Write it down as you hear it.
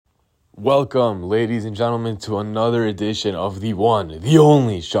Welcome, ladies and gentlemen, to another edition of the one, the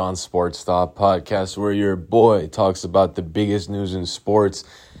only Sean Sports Talk podcast, where your boy talks about the biggest news in sports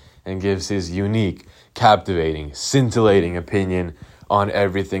and gives his unique, captivating, scintillating opinion on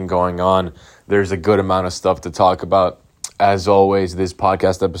everything going on. There's a good amount of stuff to talk about. As always, this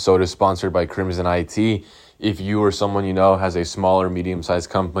podcast episode is sponsored by Crimson IT. If you or someone you know has a small or medium-sized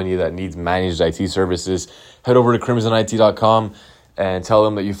company that needs managed IT services, head over to crimsonit.com and tell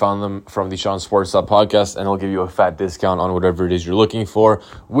them that you found them from the Sean Sports podcast, and they'll give you a fat discount on whatever it is you're looking for.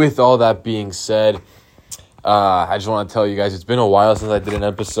 With all that being said, I just want to tell you guys, it's been a while since I did an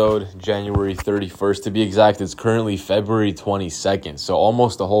episode, January 31st to be exact. It's currently February 22nd, so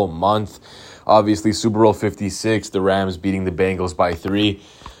almost a whole month. Obviously, Super Bowl 56, the Rams beating the Bengals by 3.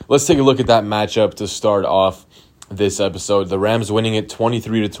 Let's take a look at that matchup to start off this episode. The Rams winning it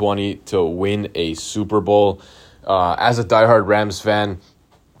 23-20 to win a Super Bowl. As a diehard Rams fan,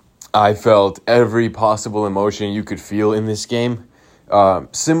 I felt every possible emotion you could feel in this game.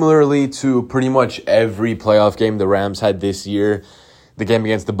 Similarly to pretty much every playoff game the Rams had this year, the game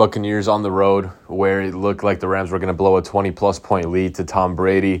against the Buccaneers on the road, where it looked like the Rams were going to blow a 20-plus point lead to Tom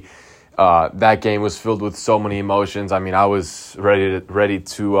Brady. That game was filled with so many emotions. I mean, I was ready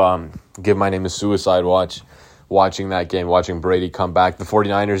to give my name a suicide watch watching that game, watching Brady come back. The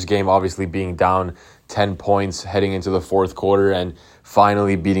 49ers game obviously being down 10 points heading into the fourth quarter and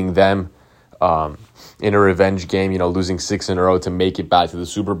finally beating them in a revenge game, losing 6 in a row to make it back to the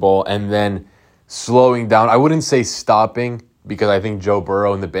Super Bowl, and then slowing down. I wouldn't say stopping, because I think Joe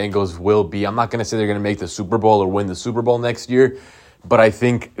Burrow and the Bengals will be. I'm not going to say they're going to make the Super Bowl or win the Super Bowl next year, but I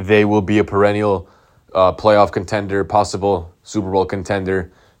think they will be a perennial playoff contender, possible Super Bowl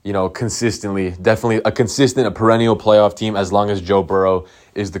contender, consistently. Definitely a perennial playoff team as long as Joe Burrow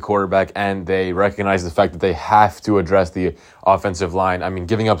is the quarterback, and they recognize the fact that they have to address the offensive line. I mean,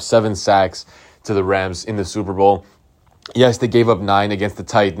 giving up 7 sacks to the Rams in the Super Bowl. Yes, they gave up 9 against the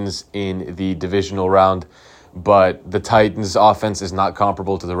Titans in the divisional round, but the Titans' offense is not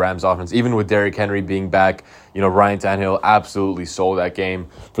comparable to the Rams' offense. Even with Derrick Henry being back, Ryan Tannehill absolutely sold that game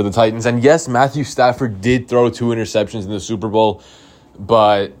for the Titans. And yes, Matthew Stafford did throw 2 interceptions in the Super Bowl,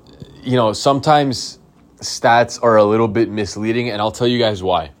 but, sometimes stats are a little bit misleading, and I'll tell you guys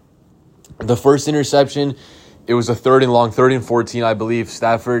why. The first interception, it was a 3rd and 14, I believe.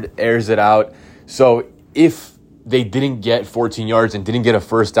 Stafford airs it out. So if they didn't get 14 yards and didn't get a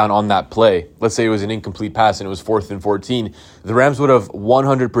first down on that play, let's say it was an incomplete pass and it was 4th and 14, the Rams would have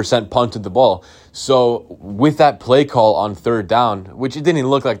 100% punted the ball. So with that play call on 3rd down, which it didn't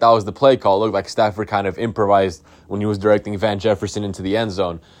look like that was the play call, it looked like Stafford kind of improvised when he was directing Van Jefferson into the end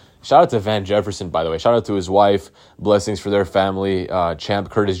zone. Shout out to Van Jefferson, by the way. Shout out to his wife. Blessings for their family. Champ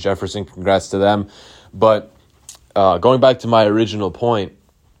Curtis Jefferson, congrats to them. But going back to my original point,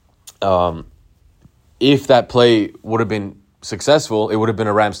 if that play would have been successful, it would have been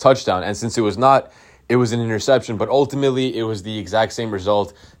a Rams touchdown. And since it was not, it was an interception. But ultimately, it was the exact same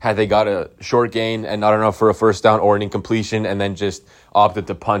result had they got a short gain and not enough for a first down or an incompletion and then just opted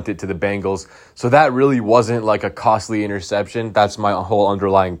to punt it to the Bengals. So that really wasn't like a costly interception. That's my whole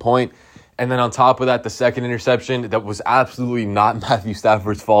underlying point. And then on top of that, the second interception, that was absolutely not Matthew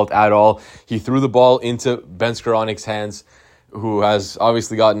Stafford's fault at all. He threw the ball into Ben Skoronek's hands, who has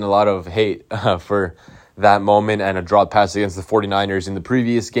obviously gotten a lot of hate for that moment, and a drop pass against the 49ers in the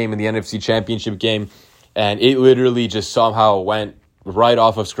previous game, in the NFC Championship game. And it literally just somehow went right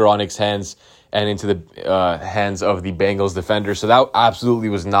off of Skoronek's hands and into the hands of the Bengals defender. So that absolutely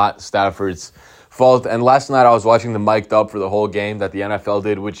was not Stafford's fault. And last night I was watching the Mic'd Up for the whole game that the NFL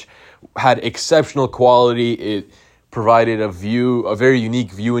did, which had exceptional quality. It provided a very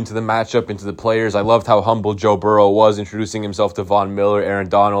unique view into the matchup, into the players. I loved how humble Joe Burrow was, introducing himself to Von Miller, Aaron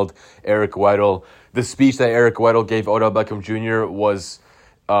Donald, Eric Weddle. The speech that Eric Weddle gave Odell Beckham Jr. was,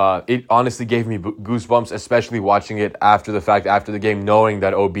 it honestly gave me goosebumps, especially watching it after the fact, after the game, knowing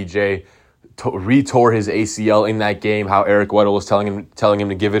that OBJ retore his ACL in that game, how Eric Weddle was telling him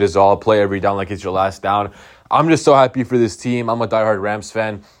to give it his all, play every down like it's your last down. I'm just so happy for this team. I'm a diehard Rams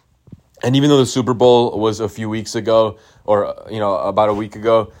fan. And even though the Super Bowl was a few weeks ago, or, about a week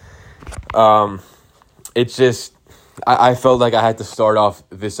ago, it's just, I felt like I had to start off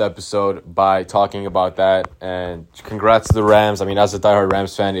this episode by talking about that. And congrats to the Rams. I mean, as a diehard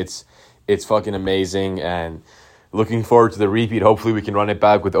Rams fan, it's fucking amazing. And looking forward to the repeat. Hopefully we can run it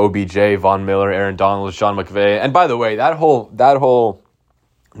back with OBJ, Von Miller, Aaron Donald, Sean McVay. And by the way, that whole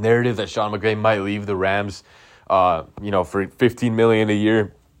narrative that Sean McVay might leave the Rams, for $15 million a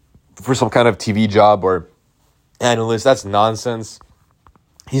year for some kind of TV job or analyst, that's nonsense.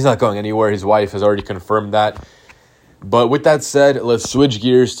 He's not going anywhere. His wife has already confirmed that. But with that said, let's switch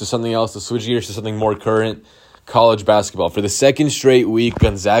gears to something else. Let's switch gears to something more current. College basketball. For the second straight week,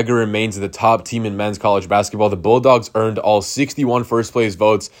 Gonzaga remains the top team in men's college basketball. The Bulldogs earned all 61 first-place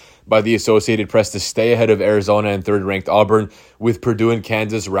votes by the Associated Press to stay ahead of Arizona and third-ranked Auburn, with Purdue and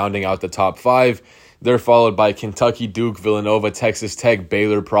Kansas rounding out the top five. They're followed by Kentucky, Duke, Villanova, Texas Tech,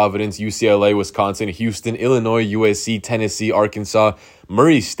 Baylor, Providence, UCLA, Wisconsin, Houston, Illinois, USC, Tennessee, Arkansas,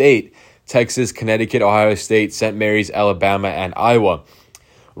 Murray State, Texas, Connecticut, Ohio State, St. Mary's, Alabama, and Iowa.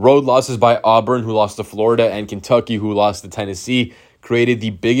 Road losses by Auburn, who lost to Florida, and Kentucky, who lost to Tennessee, created the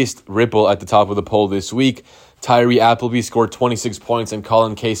biggest ripple at the top of the poll this week. Tyree Appleby scored 26 points, and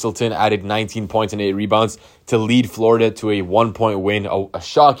Colin Castleton added 19 points and 8 rebounds to lead Florida to a 1-point win, a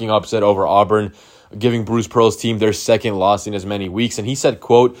shocking upset over Auburn, giving Bruce Pearl's team their second loss in as many weeks. And he said,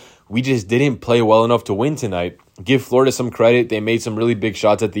 quote, "We just didn't play well enough to win tonight. Give Florida some credit. They made some really big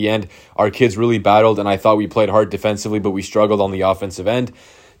shots at the end. Our kids really battled, and I thought we played hard defensively, but we struggled on the offensive end."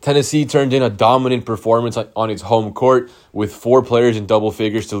 Tennessee turned in a dominant performance on its home court with 4 players in double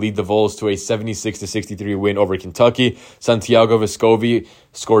figures to lead the Vols to a 76-63 win over Kentucky. Santiago Vescovi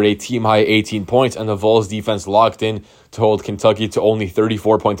scored a team-high 18 points, and the Vols defense locked in to hold Kentucky to only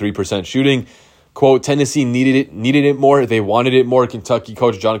 34.3% shooting. Quote, "Tennessee needed it more. They wanted it more." Kentucky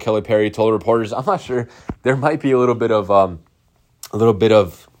coach John Calipari told reporters. I'm not sure. There might be a little bit of a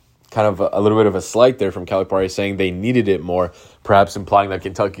slight there from Calipari saying they needed it more, perhaps implying that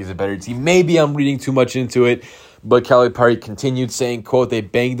Kentucky is a better team. Maybe I'm reading too much into it, but Calipari continued saying, quote, "They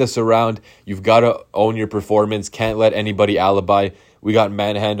banged us around. You've got to own your performance. Can't let anybody alibi. We got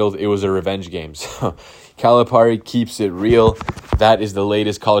manhandled. It was a revenge game." So Calipari keeps it real. That is the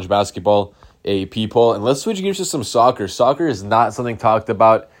latest college basketball AP poll. And let's switch gears to some soccer. Soccer is not something talked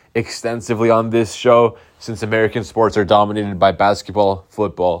about extensively on this show since American sports are dominated by basketball,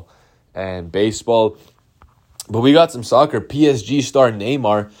 football, and baseball. But we got some soccer. PSG star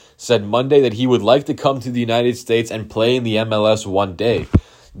Neymar said Monday that he would like to come to the United States and play in the MLS one day.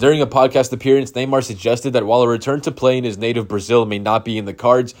 During a podcast appearance, Neymar suggested that while a return to play in his native Brazil may not be in the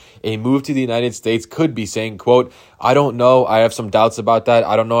cards, a move to the United States could be, saying, quote, "I don't know. I have some doubts about that.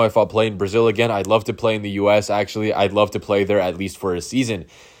 I don't know if I'll play in Brazil again. I'd love to play in the U.S. Actually, I'd love to play there at least for a season."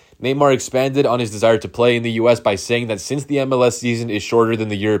 Neymar expanded on his desire to play in the U.S. by saying that since the MLS season is shorter than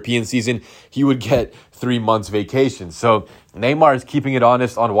the European season, he would get 3 months vacation. So Neymar is keeping it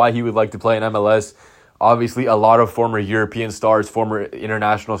honest on why he would like to play in MLS. Obviously, a lot of former European stars, former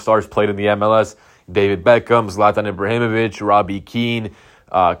international stars played in the MLS. David Beckham, Zlatan Ibrahimovic, Robbie Keane,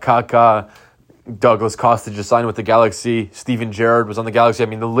 Kaká, Douglas Costa just signed with the Galaxy. Steven Gerrard was on the Galaxy. I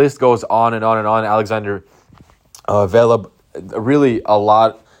mean, the list goes on and on and on. Alexander Vela, really a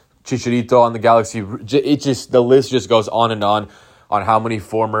lot. Chicharito on the Galaxy. The list just goes on how many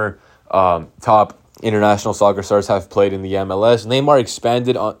former top international soccer stars have played in the MLS. Neymar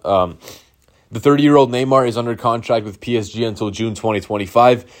expanded on. The 30-year-old Neymar is under contract with PSG until June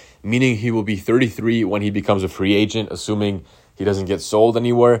 2025, meaning he will be 33 when he becomes a free agent, assuming he doesn't get sold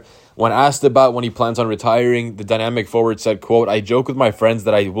anywhere. When asked about when he plans on retiring, the dynamic forward said, quote, "I joke with my friends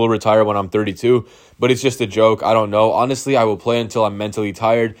that I will retire when I'm 32, but it's just a joke. I don't know. Honestly, I will play until I'm mentally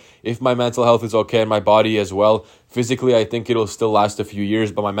tired. If my mental health is okay and my body as well. Physically, I think it'll still last a few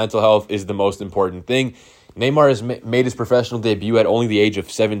years, but my mental health is the most important thing." Neymar has made his professional debut at only the age of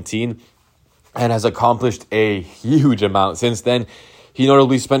 17 and has accomplished a huge amount since then. He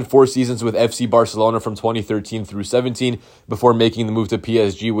notably spent 4 seasons with FC Barcelona from 2013 through 17 before making the move to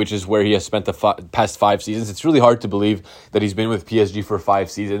PSG, which is where he has spent the past 5 seasons. It's really hard to believe that he's been with PSG for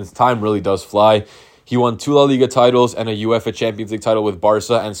 5 seasons. Time really does fly. He won 2 La Liga titles and a UEFA Champions League title with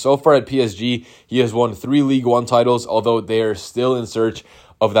Barca, and so far at PSG, he has won 3 League One titles, although they are still in search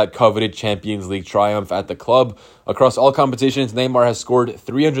of that coveted Champions League triumph at the club. Across all competitions, Neymar has scored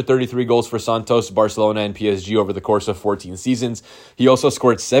 333 goals for Santos, Barcelona, and PSG over the course of 14 seasons. He also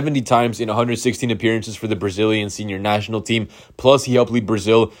scored 70 times in 116 appearances for the Brazilian senior national team. Plus, he helped lead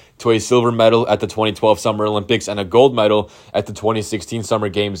Brazil to a silver medal at the 2012 Summer Olympics and a gold medal at the 2016 Summer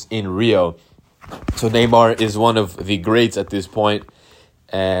Games in Rio. So Neymar is one of the greats at this point.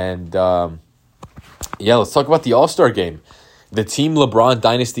 And let's talk about the All-Star game. The Team LeBron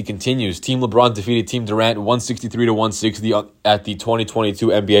dynasty continues. Team LeBron defeated Team Durant 163-160 at the 2022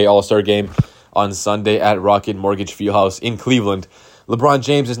 NBA All-Star Game on Sunday at Rocket Mortgage Fieldhouse in Cleveland. LeBron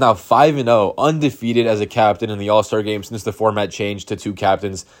James is now 5-0, undefeated as a captain in the All-Star Game since the format changed to 2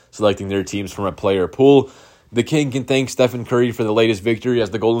 captains selecting their teams from a player pool. The King can thank Stephen Curry for the latest victory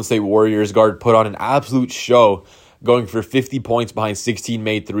as the Golden State Warriors guard put on an absolute show, going for 50 points behind 16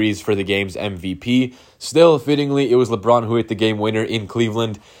 made threes for the game's MVP. Still, fittingly, it was LeBron who hit the game winner in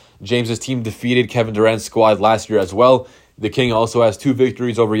Cleveland. James's team defeated Kevin Durant's squad last year as well. The King also has 2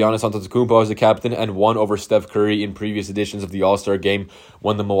 victories over Giannis Antetokounmpo as the captain and 1 over Steph Curry in previous editions of the All-Star Game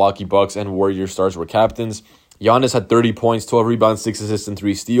when the Milwaukee Bucks and Warriors stars were captains. Giannis had 30 points, 12 rebounds, 6 assists, and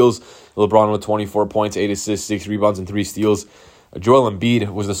 3 steals. LeBron with 24 points, 8 assists, 6 rebounds, and 3 steals. Joel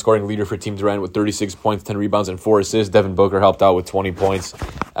Embiid was the scoring leader for Team Durant with 36 points, 10 rebounds, and 4 assists. Devin Booker helped out with 20 points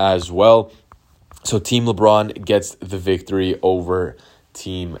as well. So Team LeBron gets the victory over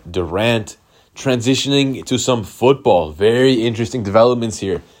Team Durant. Transitioning to some football. Very interesting developments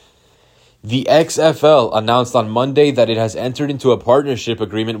here. The XFL announced on Monday that it has entered into a partnership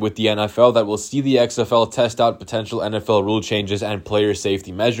agreement with the NFL that will see the XFL test out potential NFL rule changes and player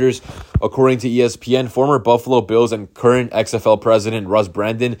safety measures. According to ESPN, former Buffalo Bills and current XFL president Russ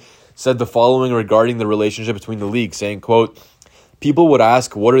Brandon said the following regarding the relationship between the league, saying, quote, "People would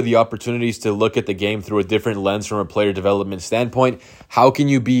ask, what are the opportunities to look at the game through a different lens from a player development standpoint? How can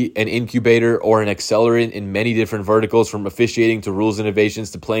you be an incubator or an accelerant in many different verticals, from officiating to rules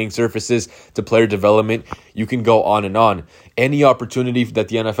innovations to playing surfaces to player development? You can go on and on. Any opportunity that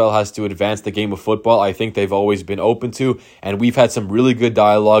the NFL has to advance the game of football, I think they've always been open to, and we've had some really good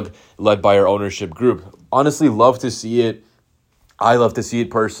dialogue led by our ownership group." Honestly, love to see it. I love to see it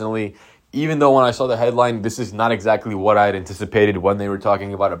personally. Even though when I saw the headline, this is not exactly what I had anticipated when they were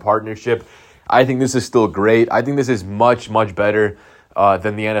talking about a partnership, I think this is still great. I think this is much, much better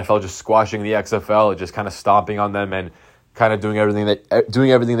than the NFL just squashing the XFL, just kind of stomping on them and kind of doing everything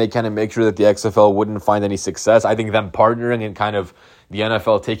they can to make sure that the XFL wouldn't find any success. I think them partnering and kind of the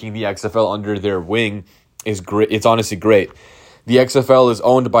NFL taking the XFL under their wing is great. It's honestly great. The XFL is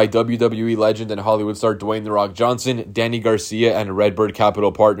owned by WWE legend and Hollywood star Dwayne "The Rock" Johnson, Danny Garcia, and Redbird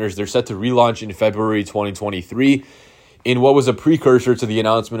Capital Partners. They're set to relaunch in February 2023. In what was a precursor to the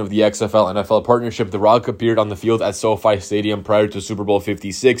announcement of the XFL-NFL partnership, The Rock appeared on the field at SoFi Stadium prior to Super Bowl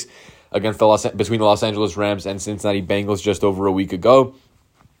 56 between the Los Angeles Rams and Cincinnati Bengals just over a week ago.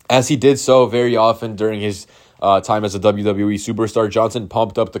 As he did so very often during his time as a WWE superstar, Johnson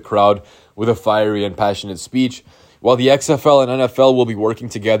pumped up the crowd with a fiery and passionate speech. While the XFL and NFL will be working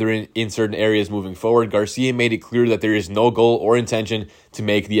together in certain areas moving forward, Garcia made it clear that there is no goal or intention to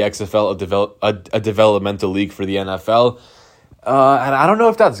make the XFL a developmental league for the NFL. And I don't know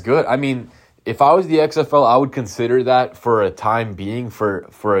if that's good. I mean, if I was the XFL, I would consider that for a time being, for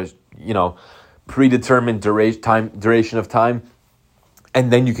a predetermined duration of time.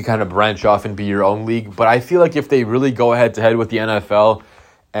 And then you could kind of branch off and be your own league. But I feel like if they really go head-to-head with the NFL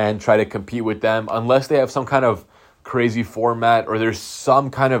and try to compete with them, unless they have some kind of crazy format or there's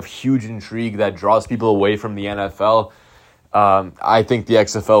some kind of huge intrigue that draws people away from the NFL, I think the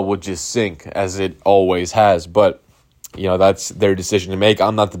XFL would just sink, as it always has. But, that's their decision to make.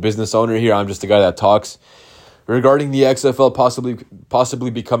 I'm not the business owner here. I'm just a guy that talks. Regarding the XFL possibly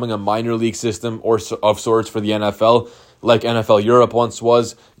becoming a minor league system or of sorts for the NFL, like NFL Europe once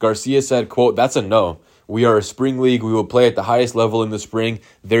was, Garcia said, quote, "That's a no. We are a spring league. We will play at the highest level in the spring.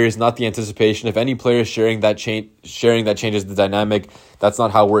 There is not the anticipation of any players sharing that changes the dynamic. That's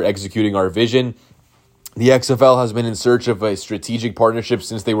not how we're executing our vision." The XFL has been in search of a strategic partnership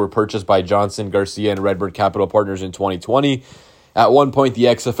since they were purchased by Johnson, Garcia, and Redbird Capital Partners in 2020. At one point, the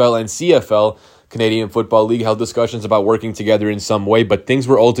XFL and CFL, Canadian Football League, held discussions about working together in some way, but things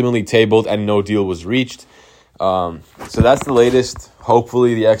were ultimately tabled and no deal was reached. So that's the latest.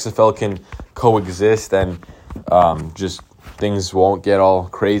 Hopefully the XFL can coexist and just things won't get all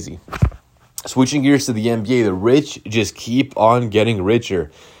crazy. Switching gears to the NBA, the rich just keep on getting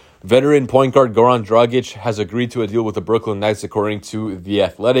richer. Veteran point guard Goran Dragic has agreed to a deal with the Brooklyn Nets, according to The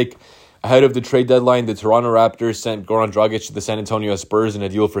Athletic. Ahead of the trade deadline, the Toronto Raptors sent Goran Dragic to the San Antonio Spurs in a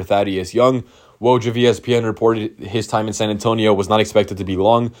deal for Thaddeus Young. Woj of ESPN reported his time in San Antonio was not expected to be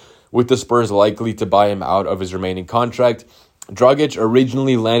long, with the Spurs likely to buy him out of his remaining contract. Dragic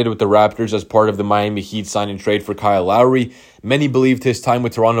originally landed with the Raptors as part of the Miami Heat sign and trade for Kyle Lowry. Many believed his time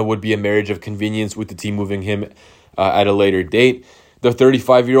with Toronto would be a marriage of convenience, with the team moving him at a later date. The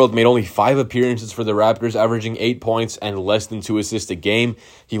 35-year-old made only 5 appearances for the Raptors, averaging 8 points and less than 2 assists a game.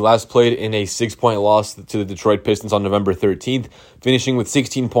 He last played in a 6-point loss to the Detroit Pistons on November 13th, finishing with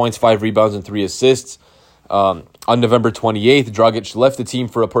 16 points, 5 rebounds, and 3 assists. On November 28th, Dragic left the team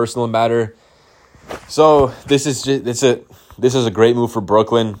for a personal matter. So this is a great move for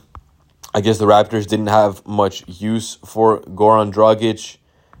Brooklyn. I guess the Raptors didn't have much use for Goran Dragic,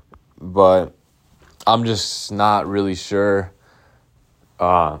 but I'm just not really sure.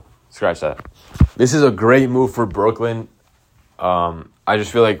 Scratch that. This is a great move for Brooklyn. I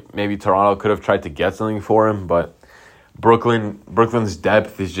just feel like maybe Toronto could have tried to get something for him, but Brooklyn's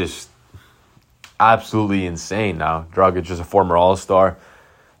depth is just absolutely insane now. Dragic is a former All-Star.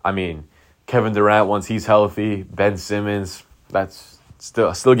 I mean, Kevin Durant, once he's healthy, Ben Simmons, that's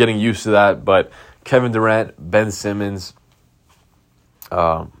still getting used to that. But Kevin Durant, Ben Simmons,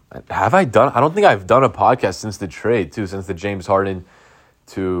 I don't think I've done a podcast since the trade, too, since the James Harden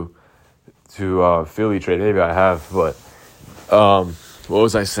to Philly trade. Maybe I have, but what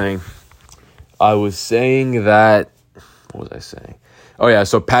was I saying? I was saying that, what was I saying? Oh, yeah,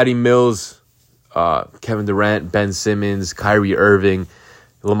 so Patty Mills, Kevin Durant, Ben Simmons, Kyrie Irving,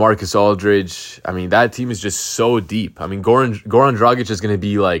 LaMarcus Aldridge. I mean, that team is just so deep. I mean, Goran Dragic is going to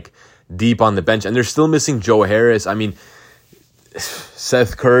be, like, deep on the bench, and they're still missing Joe Harris. I mean,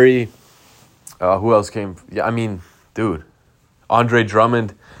 Seth Curry. Who else came? Yeah, I mean, dude, Andre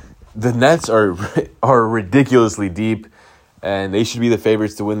Drummond. The Nets are ridiculously deep, and they should be the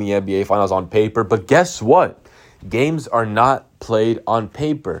favorites to win the NBA Finals on paper. But guess what? Games are not played on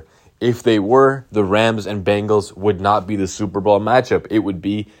paper. If they were, the Rams and Bengals would not be the Super Bowl matchup. It would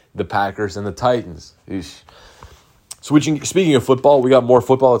be the Packers and the Titans. Speaking of football, we got more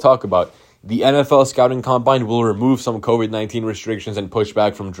football to talk about. The NFL Scouting Combine will remove some COVID-19 restrictions and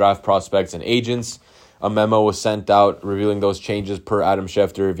pushback from draft prospects and agents. A memo was sent out revealing those changes per Adam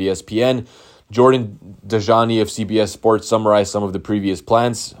Schefter of ESPN. Jordan Dajani of CBS Sports summarized some of the previous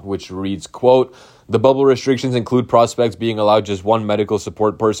plans, which reads, quote, "The bubble restrictions include prospects being allowed just one medical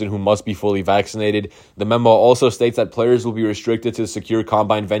support person who must be fully vaccinated. The memo also states that players will be restricted to secure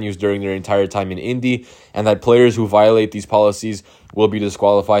combine venues during their entire time in Indy, and that players who violate these policies will be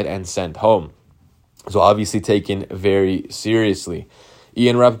disqualified and sent home." So obviously taken very seriously.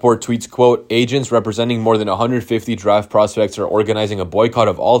 Ian Rappaport tweets, quote, "Agents representing more than 150 draft prospects are organizing a boycott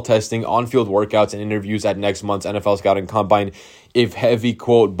of all testing, on-field workouts, and interviews at next month's NFL Scouting Combine if heavy,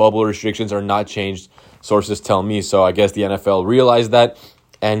 quote, bubble restrictions are not changed, sources tell me." So I guess the NFL realized that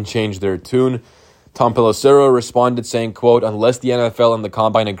and changed their tune. Tom Pelissero responded saying, quote, "Unless the NFL and the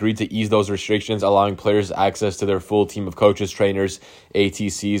Combine agreed to ease those restrictions, allowing players access to their full team of coaches, trainers,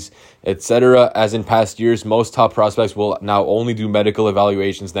 ATCs, etc. As in past years, most top prospects will now only do medical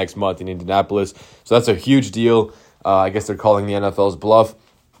evaluations next month in Indianapolis." So that's a huge deal. I guess they're calling the NFL's bluff.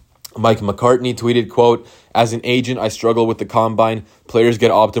 Mike McCartney tweeted, quote, "As an agent, I struggle with the Combine. Players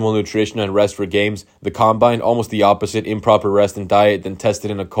get optimal nutrition and rest for games. The Combine, almost the opposite, improper rest and diet, then tested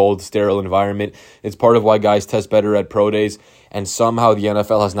in a cold, sterile environment. It's part of why guys test better at pro days, and somehow the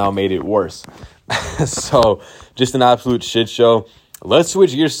NFL has now made it worse." So, just an absolute shit show. Let's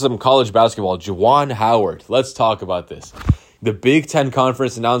switch gears to some college basketball. Juwan Howard. Let's talk about this. The Big Ten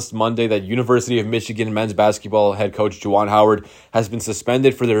Conference announced Monday that University of Michigan men's basketball head coach Juwan Howard has been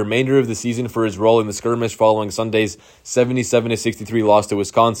suspended for the remainder of the season for his role in the skirmish following Sunday's 77-63 loss to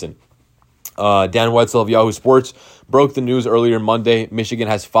Wisconsin. Dan Wetzel of Yahoo Sports broke the news earlier Monday. Michigan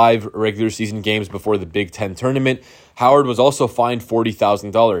has 5 regular season games before the Big Ten tournament. Howard was also fined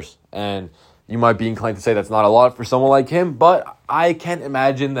 $40,000. And you might be inclined to say that's not a lot for someone like him, but I can't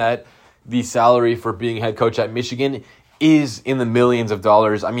imagine that the salary for being head coach at Michigan is in the millions of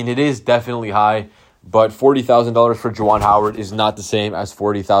dollars. I mean, it is definitely high, but $40,000 for Juwan Howard is not the same as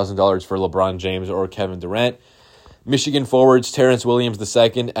 $40,000 for LeBron James or Kevin Durant. Michigan forwards Terrence Williams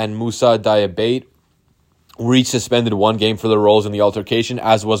II and Moussa Diabate were each suspended 1 game for their roles in the altercation,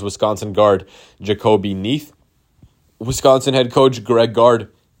 as was Wisconsin guard Jacoby Neath. Wisconsin head coach Greg Gard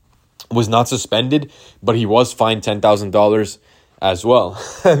was not suspended, but he was fined $10,000 as well.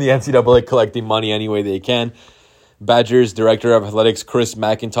 And the NCAA collecting money any way they can. Badgers Director of Athletics Chris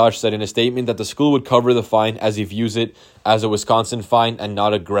McIntosh said in a statement that the school would cover the fine as he views it as a Wisconsin fine and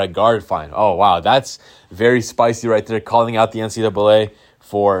not a Greg Gard fine. Oh, wow. That's very spicy right there, calling out the NCAA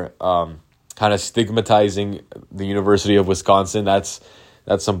for kind of stigmatizing the University of Wisconsin. That's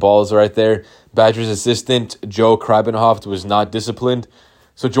some balls right there. Badgers assistant Joe Krabenhoft was not disciplined.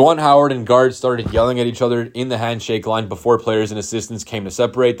 So Juwan Howard and Gard started yelling at each other in the handshake line before players and assistants came to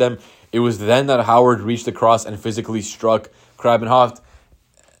separate them. It was then that Howard reached across and physically struck Krabenhoft.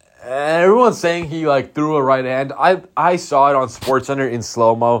 And everyone's saying he threw a right hand. I saw it on SportsCenter in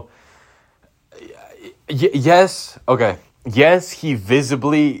slow-mo. Yes, okay. Yes, he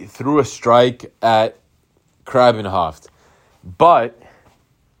visibly threw a strike at Krabenhoft. But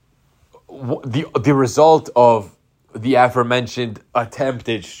the result of the aforementioned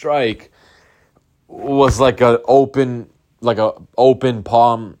attempted strike was like a open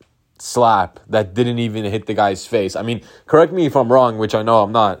palm slap that didn't even hit the guy's face. I mean, correct me if I'm wrong, which I know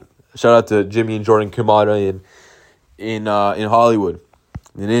I'm not. Shout out to Jimmy and Jordan Kamada in Hollywood,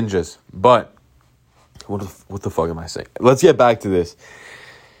 the Ninjas. But what the fuck am I saying? Let's get back to this.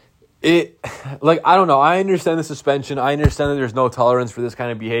 I don't know. I understand the suspension. I understand that there's no tolerance for this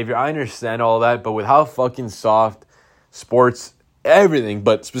kind of behavior. I understand all that, but with how fucking soft sports everything,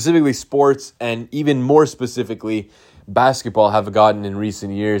 but specifically sports and even more specifically basketball have gotten in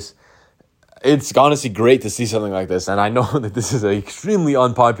recent years. It's honestly great to see something like this, and I know that this is an extremely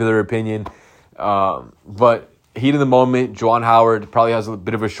unpopular opinion, but heat of the moment, Juwan Howard probably has a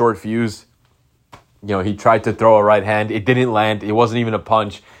bit of a short fuse. He tried to throw a right hand. It didn't land. It wasn't even a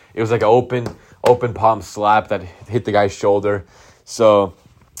punch. It was like an open palm slap that hit the guy's shoulder. So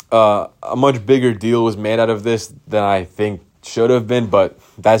a much bigger deal was made out of this than I think should have been, but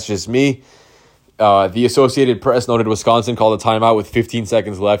that's just me. The Associated Press noted Wisconsin called a timeout with 15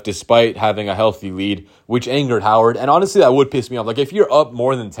 seconds left despite having a healthy lead, which angered Howard. And honestly, that would piss me off. Like, if you're up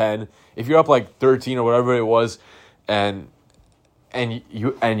more than 10, if you're up like 13 or whatever it was, and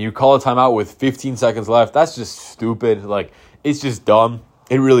you call a timeout with 15 seconds left, that's just stupid. Like, it's just dumb.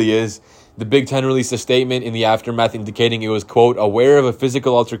 It really is. The Big Ten released a statement in the aftermath indicating it was, quote, aware of a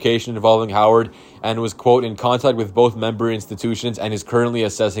physical altercation involving Howard and was, quote, in contact with both member institutions and is currently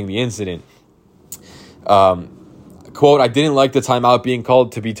assessing the incident. Quote, I didn't like the timeout being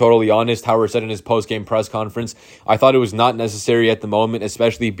called, to be totally honest, Howard said in his post-game press conference. I thought it was not necessary at the moment,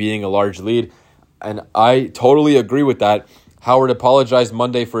 especially being a large lead. And I totally agree with that. Howard apologized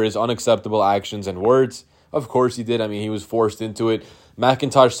Monday for his unacceptable actions and words. Of course he did. I mean, he was forced into it.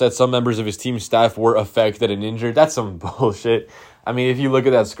 McIntosh said some members of his team staff were affected and injured. That's some bullshit. I mean, if you look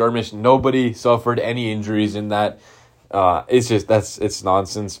at that skirmish, nobody suffered any injuries in that. It's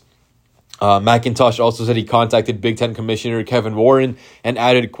nonsense. McIntosh also said he contacted Big Ten Commissioner Kevin Warren and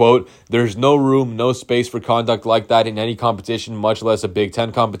added, quote, there's no room, no space for conduct like that in any competition, much less a Big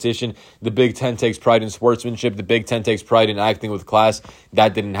Ten competition. The Big Ten takes pride in sportsmanship. The Big Ten takes pride in acting with class.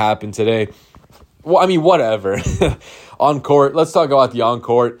 That didn't happen today. Well, I mean, whatever. On court, let's talk about the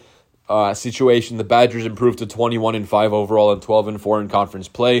on-court situation. The Badgers improved to 21-5 overall and 12-4 in conference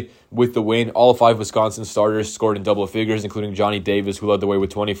play. With the win, all 5 Wisconsin starters scored in double figures, including Johnny Davis, who led the way with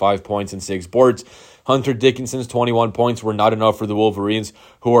 25 points and 6 boards. Hunter Dickinson's 21 points were not enough for the Wolverines,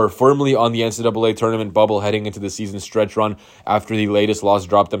 who are firmly on the NCAA tournament bubble heading into the season's stretch run after the latest loss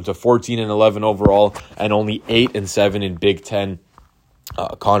dropped them to 14-11 overall and only 8-7 in Big Ten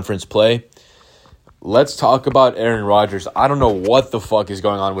conference play. Let's talk about Aaron Rodgers. I don't know what the fuck is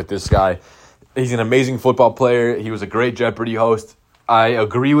going on with this guy. He's an amazing football player. He was a great Jeopardy host. I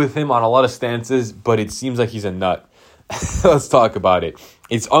agree with him on a lot of stances, but it seems like he's a nut. Let's talk about it.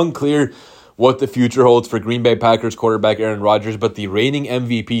 It's unclear what the future holds for Green Bay Packers quarterback Aaron Rodgers, but the reigning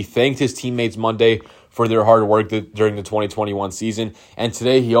MVP thanked his teammates Monday for their hard work during the 2021 season. And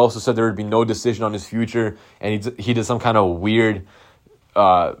today he also said there would be no decision on his future, and he did some kind of weird,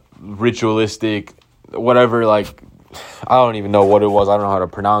 ritualistic, whatever, like, I don't even know what it was. I don't know how to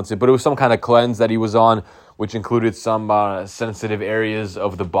pronounce it, but it was some kind of cleanse that he was on, which included some sensitive areas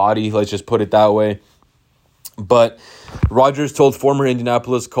of the body. Let's just put it that way. But Rodgers told former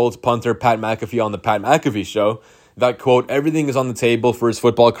Indianapolis Colts punter Pat McAfee on the Pat McAfee Show that, quote, everything is on the table for his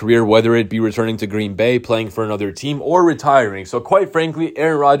football career, whether it be returning to Green Bay, playing for another team, or retiring. So quite frankly,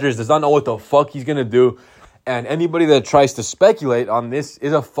 Aaron Rodgers does not know what the fuck he's going to do. And anybody that tries to speculate on this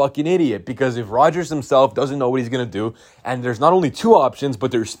is a fucking idiot, because if Rodgers himself doesn't know what he's going to do, and there's not only 2 options,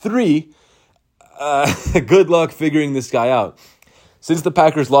 but there's 3, good luck figuring this guy out. Since the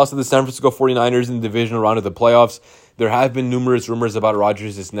Packers lost to the San Francisco 49ers in the divisional round of the playoffs, there have been numerous rumors about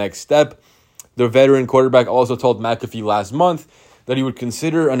Rodgers' next step. The veteran quarterback also told McAfee last month that he would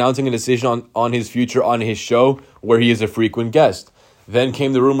consider announcing a decision on his future on his show, where he is a frequent guest. Then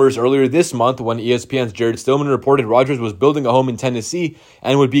came the rumors earlier this month when ESPN's Jared Stillman reported Rodgers was building a home in Tennessee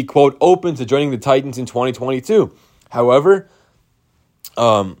and would be, quote, open to joining the Titans in 2022. However,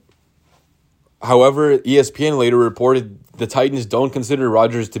 ESPN later reported the Titans don't consider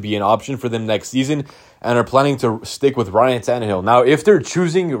Rodgers to be an option for them next season and are planning to stick with Ryan Tannehill. Now, if they're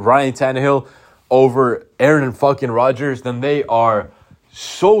choosing Ryan Tannehill over Aaron and fucking Rodgers, then they are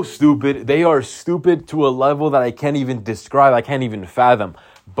so stupid. They are stupid to a level that I can't even describe. I can't even fathom.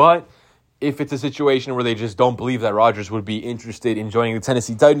 But if it's a situation where they just don't believe that Rodgers would be interested in joining the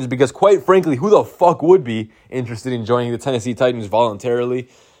Tennessee Titans, because quite frankly, who the fuck would be interested in joining the Tennessee Titans voluntarily,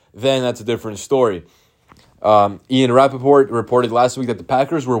 then that's a different story. Ian Rappaport reported last week that the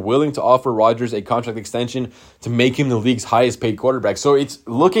Packers were willing to offer Rodgers a contract extension to make him the league's highest paid quarterback. So it's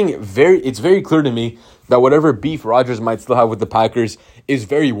very clear to me that whatever beef Rodgers might still have with the Packers is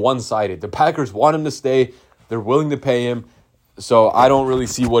very one-sided. The Packers want him to stay. They're willing to pay him. So I don't really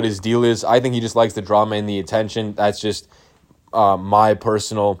see what his deal is. I think he just likes the drama and the attention. That's just my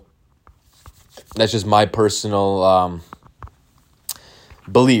personal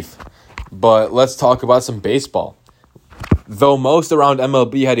belief. But let's talk about some baseball. Though most around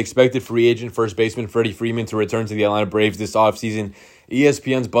MLB had expected free agent first baseman Freddie Freeman to return to the Atlanta Braves this offseason,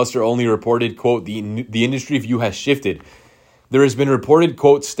 ESPN's Buster Olney reported, quote, the industry view has shifted. There has been reported,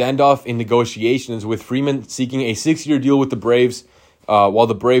 quote, standoff in negotiations with Freeman seeking a 6-year deal with the Braves, while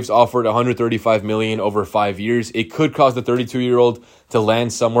the Braves offered $135 million over 5 years. It could cause the 32-year-old to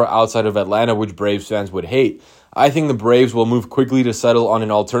land somewhere outside of Atlanta, which Braves fans would hate. I think the Braves will move quickly to settle on an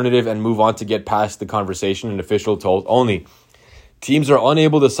alternative and move on to get past the conversation, an official told Olney. Teams are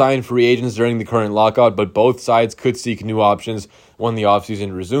unable to sign free agents during the current lockout, but both sides could seek new options when the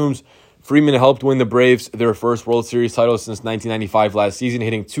offseason resumes. Freeman helped win the Braves their first World Series title since 1995 last season,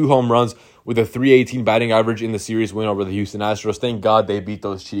 hitting 2 home runs with a .318 batting average in the series win over the Houston Astros. Thank God they beat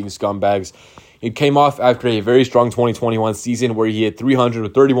those cheating scumbags. It came off after a very strong 2021 season where he hit 300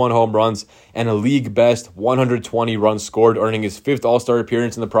 with 31 home runs and a league-best 120 runs scored, earning his 5th All-Star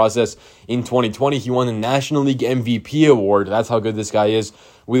appearance in the process. In 2020, he won the National League MVP award. That's how good this guy is,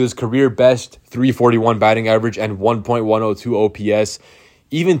 with his career-best 341 batting average and 1.102 OPS.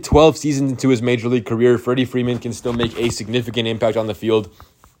 Even 12 seasons into his major league career, Freddie Freeman can still make a significant impact on the field.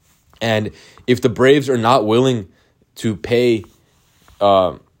 And if the Braves are not willing to pay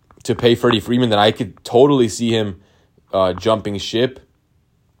Freddie Freeman, then I could totally see him jumping ship.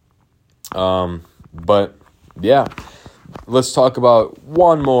 But yeah, let's talk about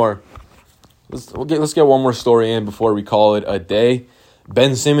one more. Let's get one more story in before we call it a day.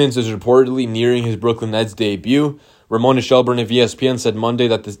 Ben Simmons is reportedly nearing his Brooklyn Nets debut. Ramona Shelburne of ESPN said Monday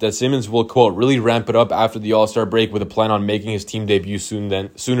that Simmons will, quote, really ramp it up after the All-Star break with a plan on making his team debut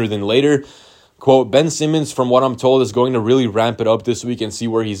sooner than later. Quote, Ben Simmons, from what I'm told, is going to really ramp it up this week and see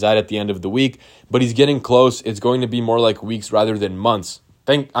where he's at the end of the week. But he's getting close. It's going to be more like weeks rather than months.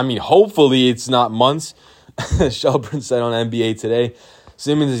 Hopefully it's not months, Shelburne said on NBA Today.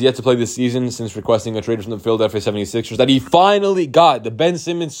 Simmons is yet to play this season since requesting a trade from the Philadelphia 76ers that he finally got. The Ben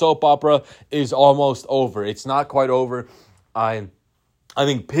Simmons soap opera is almost over. It's not quite over. I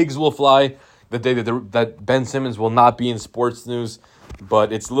think pigs will fly the day that Ben Simmons will not be in sports news,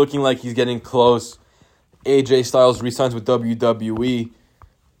 but it's looking like he's getting close. AJ Styles re-signs with WWE,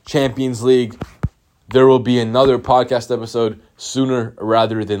 Champions League. There will be another podcast episode sooner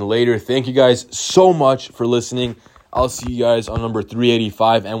rather than later. Thank you guys so much for listening. I'll see you guys on number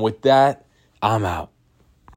 385. And with that, I'm out.